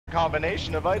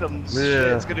combination of items. Yeah. Shit,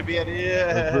 it's gonna be a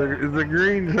It's a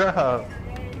green drop.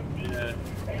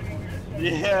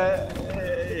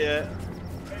 Yeah.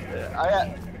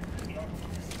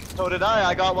 So did I.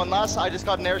 I got one last. I just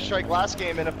got an airstrike last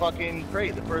game in a fucking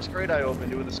crate. The first crate I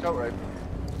opened with a scout rifle.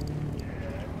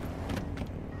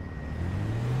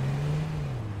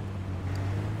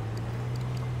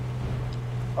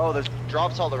 Oh, there's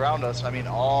drops all around us. I mean,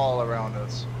 all around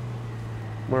us.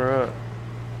 Where at?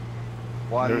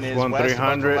 One There's is one west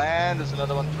 300. of land. There's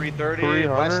another one 330.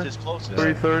 300? West is closest.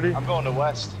 330? I'm going to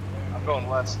west. I'm going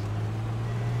west.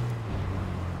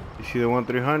 You see the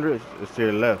 1-300? It's to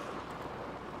your left.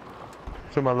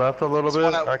 To my left a little This bit?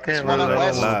 one I can't one really on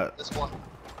west. west. This one.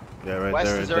 Yeah, right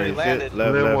West there. is Right already there. landed.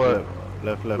 Left, Then left, what?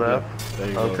 left. Left? There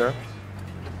you go. Okay.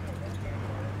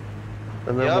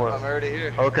 And then Yep, what? I'm already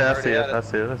here. Okay, I I'm see it. already at I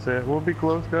see it. I see it. We'll be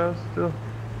close, guys. Still.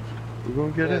 We're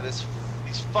gonna get Yeah, it.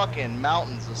 these fucking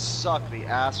mountains will suck the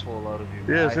asshole out of you.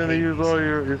 Yeah, man. it's I gonna hate use these. all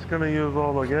your. It's gonna use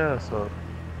all the gas. So.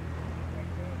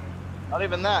 Not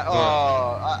even that.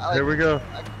 Oh, Here we go.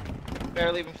 I can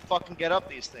barely even fucking get up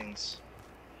these things.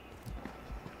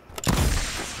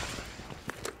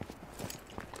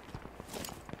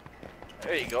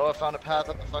 There you go. I found a path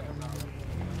up the fucking mountain.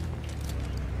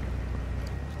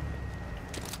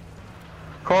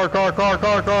 Car.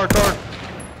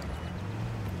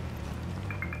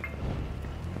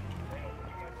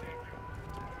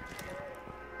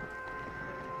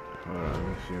 Let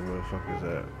me see. Where the fuck is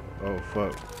that? Oh,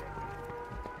 fuck.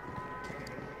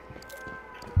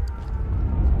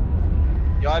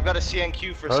 Yo, I've got a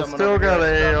CNQ for I someone. still over got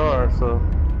here. an AR, so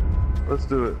let's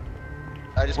do it.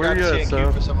 I just Where grabbed a you at, CNQ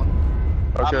son? for someone.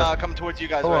 Okay. I'm coming towards you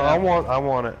guys Hold right on, now. I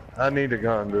want it. I need a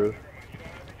gun, dude.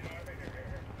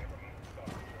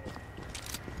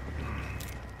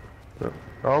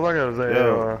 All I got is an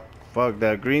Yo. AR. Fuck,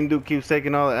 that green dude keeps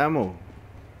taking all the ammo.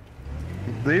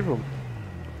 Leave him.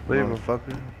 Leave him.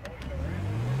 Motherfucker.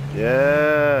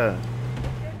 Yeah.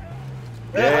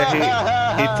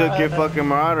 Yeah, he took your fucking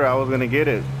Marauder. I was gonna get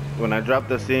it when I dropped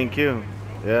the C&Q.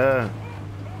 Yeah.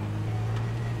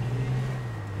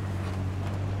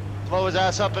 Blow his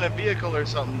ass up in a vehicle or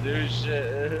something, dude.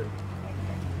 Shit.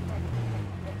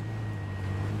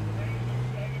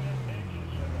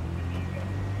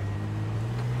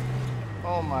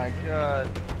 Oh my god.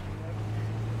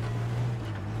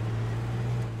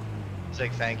 He's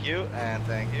like, thank you, and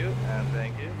thank you, and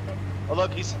thank you. Oh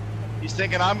look, he's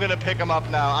thinking I'm gonna pick him up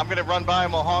now. I'm gonna run by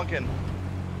him while honking.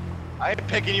 I ain't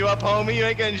picking you up, homie. You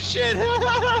ain't getting shit.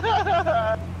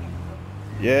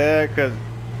 Yeah, cause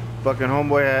fucking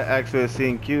homeboy had actually a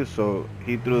C&Q, so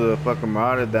he threw the fucking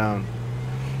Marauder down,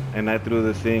 and I threw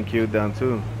the C&Q down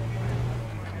too.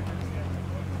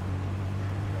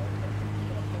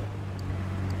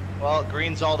 Well,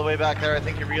 Green's all the way back there. I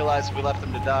think he realized we left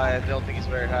him to die. I don't think he's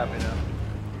very happy now.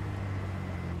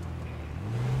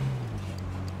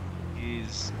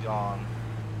 He's gone.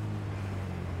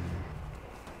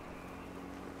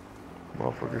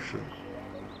 Motherfucker shit.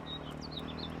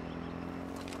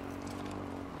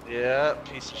 Yeah,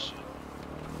 piece of shit.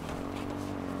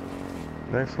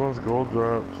 Next one's gold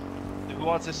drops. Who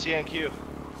wants a CNQ?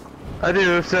 I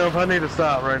do, Self. I need to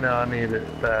stop right now. I need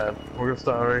it bad. We're gonna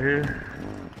stop right here.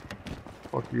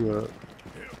 Fuck you up.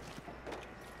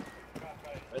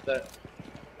 Right there.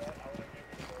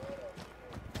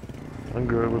 I'm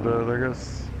good with that, I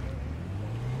guess.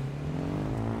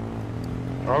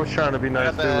 I was trying to be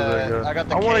nice too with that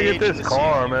guy. I want to get this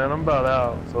car, man. I'm about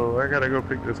out, so I gotta go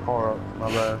pick this car up. My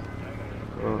bad.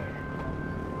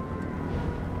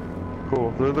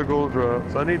 Cool. They're the gold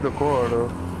drops. I need the car though.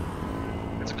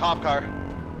 It's a cop car.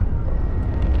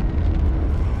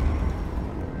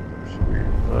 Sweet.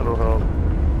 That'll help.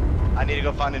 I need to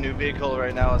go find a new vehicle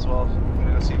right now as well. I'm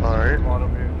gonna go see if All right. there's one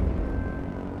over here.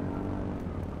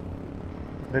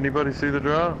 Anybody see the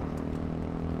drop?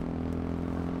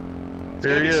 It's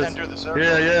Here gonna he be is. center of the circle.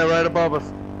 Yeah, right above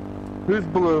us. Who's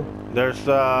blue? There's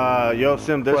yo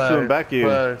Sim, there's soon back here.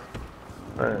 Flag.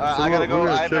 Alright, so I gotta go.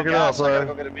 I have no check it gas. out, I gotta Flag.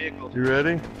 go get a vehicle. You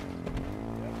ready?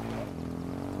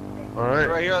 Alright.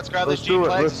 Right here. Let's grab this Let's Jeep. do it.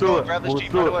 Flags. Let's do it. Grab this Let's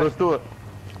Jeep do right it. away. Let's do it.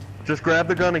 Just grab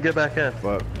the gun and get back in.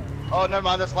 Fuck. Oh, never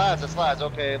mind. That's lads. That's lads.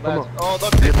 Okay, Come lads. on. Oh,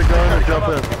 look. Get the gun and Come jump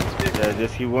on. in. Yeah,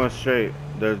 just keep one straight.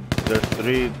 There's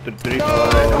three. No,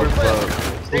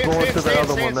 We're going to the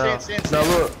other one now. Now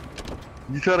look,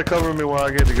 you try to cover me while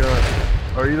I get the gun.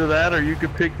 Or either that, or you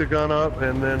could pick the gun up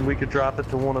and then we could drop it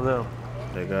to one of them.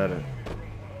 They got it.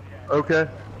 Okay.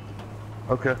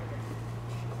 Okay.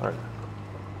 Alright.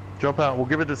 Jump out. We'll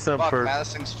give it to Sim Fuck, first. man,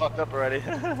 this thing's fucked up already.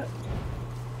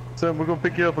 Sim, we're gonna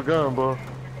pick you up a gun, bro.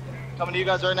 Coming to you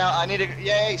guys right now. I need to.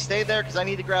 Yeah, hey, stay there because I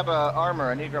need to grab armor.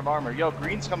 I need to grab armor. Yo,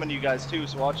 green's coming to you guys too,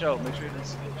 so watch out. Make sure you didn't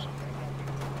steal shit.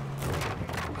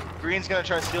 Green's gonna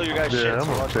try to steal your guys' shit. Yeah, I'm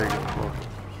so gonna take it.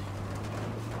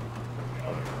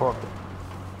 Fuck.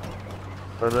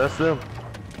 Oh, that's them.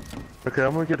 Okay,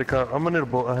 I'm gonna get the car. I'm gonna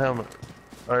need a helmet.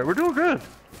 Alright, we're doing good.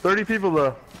 30 people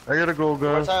left. I got a gold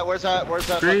gun. Where's that?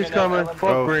 Green's coming.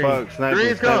 Fuck green. Fuck, sniper,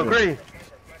 Green's coming.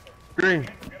 Green.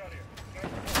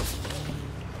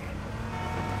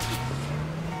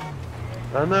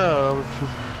 I know. I was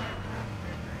just...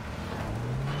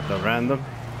 The random.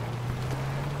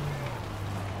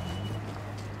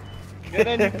 Get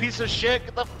in, you piece of shit.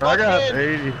 Get the fuck I got in.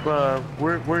 85.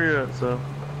 Where you at, son?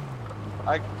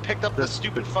 I picked up the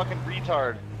stupid fucking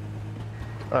retard.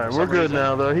 Alright, we're good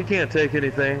now, though. He can't take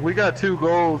anything. We got 2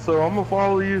 gold, so I'm gonna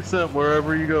follow you, Simp,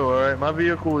 wherever you go, alright? My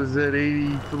vehicle is at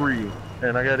 83,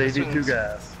 and I got 82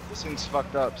 gas. This thing's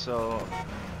fucked up, so...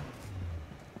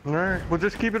 Alright, well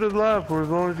just keep it alive for as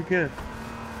long as you can.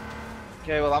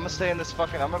 Okay, well I'm gonna stay in this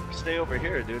fucking... I'm gonna stay over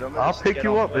here, dude. I'll pick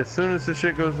you up as soon as the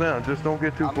shit goes down. Just don't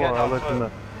get too far, I'll let you know.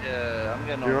 Yeah, I'm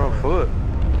getting on You're on foot.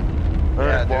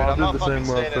 Alright, well I'll do the same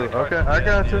way. Okay, I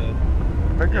got you.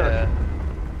 I got you.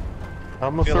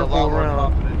 I'm gonna circle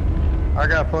around. I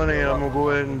got plenty. I'm gonna go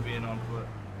ahead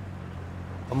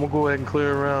and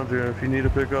clear around here. If you need to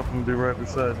pick up, I'm gonna be right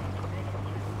beside you.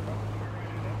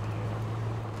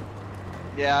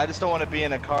 Yeah, I just don't want to be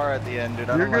in a car at the end, dude.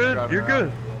 You're good. You're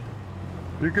good.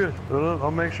 You're good. I'll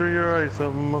make sure you're alright.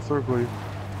 Something will circle you.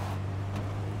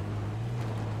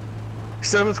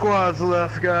 7 squads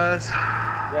left, guys.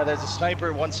 Yeah, there's a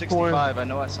sniper 165. I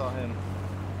know I saw him.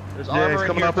 There's yeah, armor he's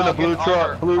coming in up in a blue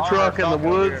truck. Blue truck in the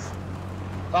woods.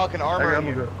 Falcon armor in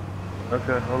here.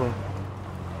 Okay, hold on.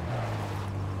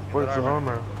 Where's the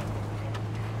armor?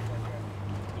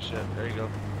 Shit, there you go.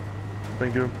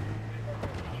 Thank you.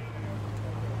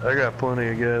 I got plenty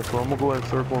of gas, so I'm gonna go ahead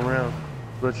and circle around.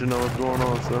 Let you know what's going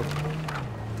on, so.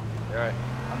 Alright,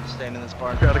 I'm just staying in this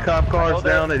barn. Got a cop cars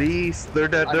down at east. They're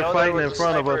fighting in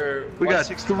front of us. We got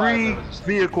 3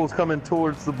 vehicles coming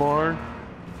towards the barn.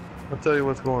 I'll tell you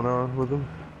what's going on with them.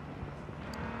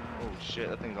 Oh shit,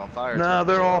 that thing's on fire. Nah,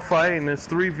 they're all fighting. There's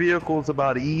 3 vehicles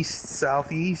about east,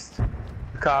 southeast.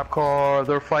 The cop car,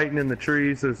 they're fighting in the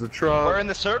trees. There's a truck. We're in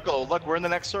the circle. Look, we're in the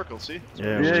next circle, see?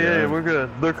 Yeah, we're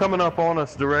good. They're coming up on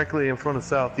us directly in front of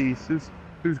southeast.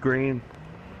 Who's green?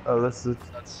 Oh, that's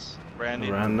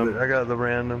Randy. Random. I got the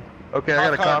random. Okay, I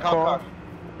got a cop car.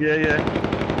 Yeah.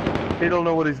 He don't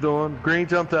know what he's doing. Green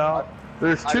jumped out.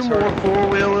 There's 2 more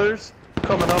 4-wheelers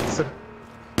coming up.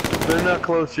 They're not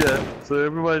close yet, so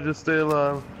everybody just stay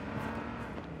alive.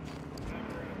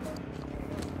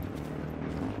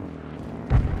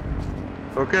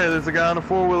 Okay, there's a guy on a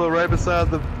 4-wheeler right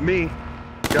beside me.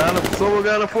 Solo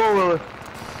guy on a 4-wheeler.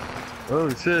 Oh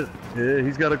shit. Yeah,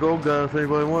 he's got a gold gun if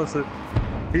anybody wants it.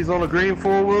 He's on a green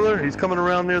 4-wheeler. He's coming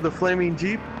around near the flaming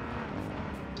Jeep.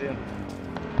 See him.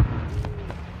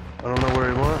 I don't know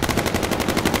where he went.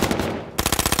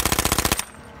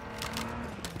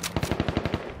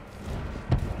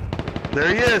 There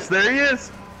he is! There he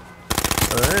is!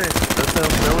 Alright,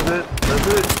 that was it. That's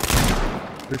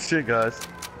it. Good shit, guys.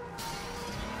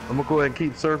 I'm gonna go ahead and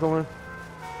keep circling.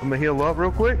 I'm gonna heal up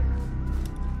real quick.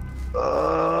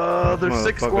 There's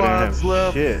 6 squads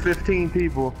left, 15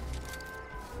 people.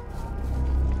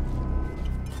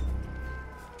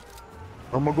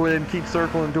 I'm gonna go ahead and keep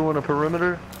circling, doing a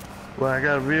perimeter. Well, I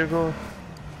got a vehicle.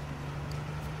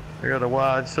 I got a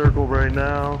wide circle right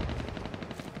now.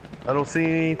 I don't see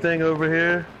anything over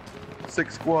here.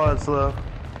 6 squads left.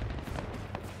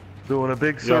 Doing a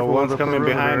big circle. Yo, one's coming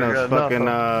behind us. Fucking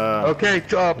okay,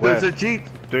 there's a Jeep.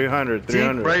 300.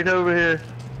 Jeep right over here.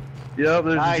 Yep,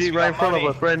 there's a Jeep right in front of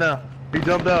us right now. He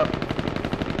jumped out.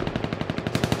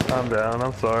 I'm down.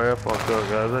 I'm sorry. I fucked up,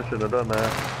 guys. I shouldn't have done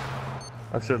that.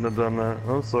 I shouldn't have done that.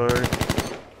 I'm sorry.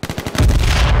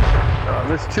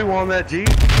 There's 2 on that Jeep.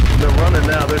 They're running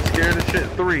now. They're scared as shit.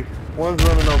 3. One's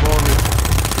running up on me.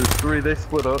 There's 3. They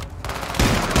split up.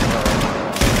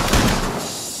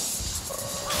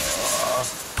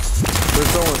 They're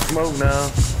throwing smoke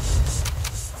now.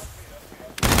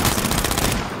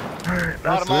 Alright,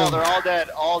 that's them. They're all dead.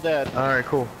 All dead. Alright,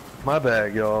 cool. My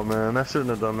bad, y'all, man. I shouldn't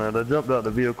have done that. I jumped out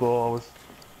the vehicle.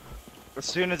 As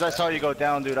soon as I saw you go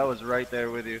down, dude, I was right there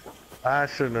with you. I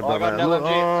shouldn't have done that.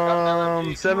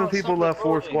 Look, 7 people left,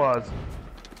 4 squads.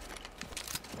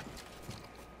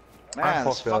 Man, I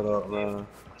fucked that up, man.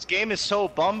 This game is so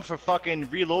bummed for fucking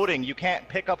reloading. You can't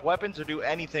pick up weapons or do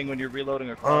anything when you're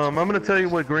reloading across. I'm gonna tell you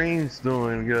what Green's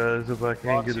doing, guys, if I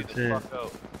can't get a chance.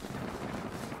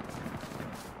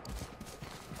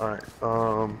 Alright,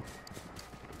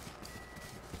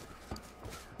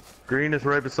 Green is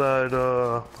right beside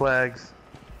flags.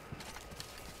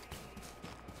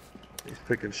 He's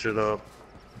picking shit up.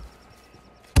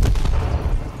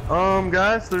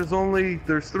 Guys,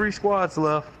 there's 3 squads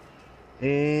left,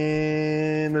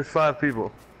 and there's 5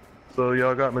 people. So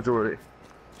y'all got majority.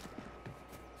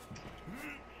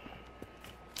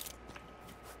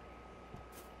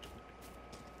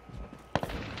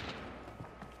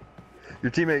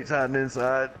 Your teammate's hiding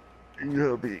inside.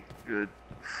 You'll be good.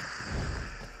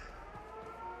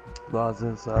 Lod's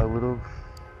inside with him.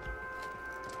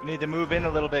 We need to move in a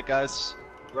little bit, guys.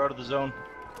 We're out of the zone.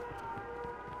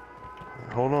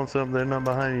 Hold on, something. They're not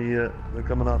behind you yet. They're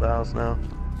coming out the house now.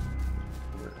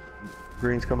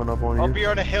 Green's coming up on you. Up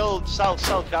here on a hill,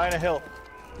 south, guy on a hill.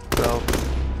 South.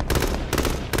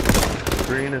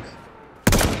 Green is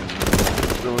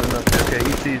still in up. Okay,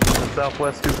 EC's in the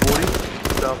southwest 240.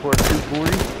 Southwest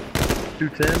 240.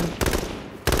 210.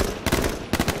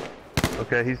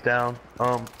 Okay, he's down.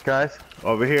 Guys.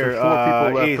 Over here, 4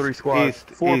 people left, east, 3 squads. east,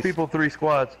 4 east. people, 3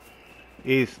 squads.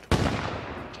 East.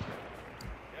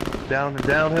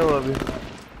 Downhill of you.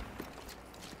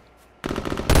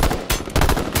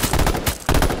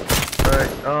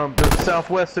 Alright, there's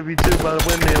southwest of you too by the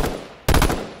windmill.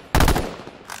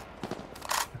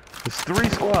 There's 3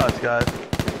 squads, guys.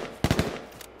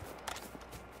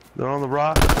 They're on the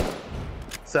rock.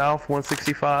 South,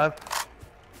 165.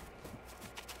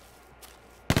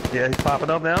 Yeah, he's popping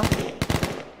up now.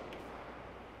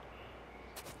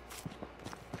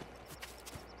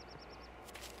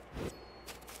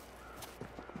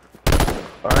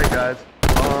 Alright guys,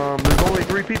 there's only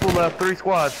 3 people left, 3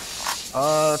 squads.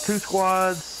 2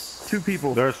 squads, 2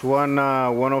 people. There's one,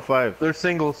 105. They're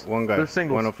singles. One guy. They're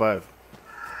singles. 105.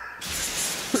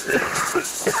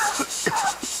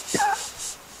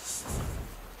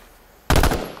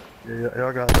 Yeah,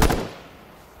 y'all got this one.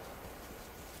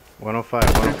 105,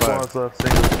 2 105. squads left,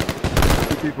 singles.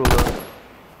 2 people left.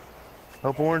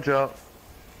 Help orange out.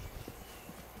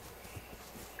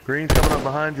 Green's coming up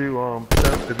behind you,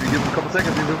 Steph. If you give him a couple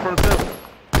seconds, he's in front of Steph.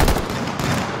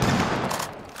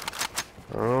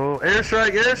 Oh,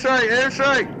 airstrike, airstrike,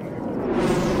 airstrike!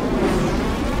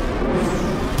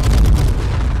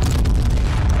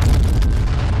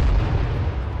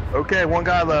 Okay, 1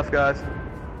 guy left, guys.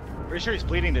 Pretty sure he's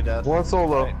bleeding to death. 1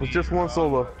 solo. It's just 1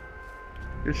 solo.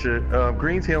 Good shit.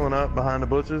 Green's healing up behind the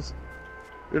bushes.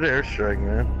 Good airstrike,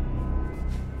 man.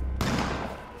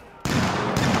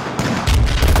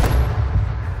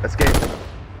 Escape.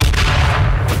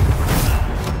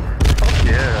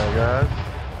 Yeah, guys.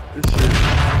 Good shit.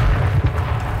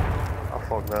 I'll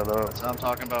fuck that up. That's what I'm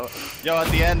talking about. Yo, at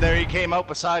the end there, he came out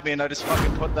beside me and I just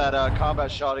fucking put that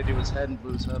combat shot into his head and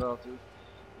blew his head off, dude.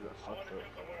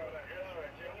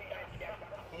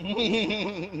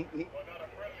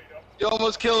 You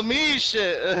almost killed me,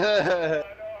 shit.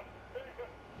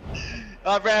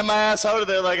 I ran my ass out of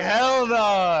there like, hell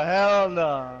no, hell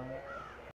no.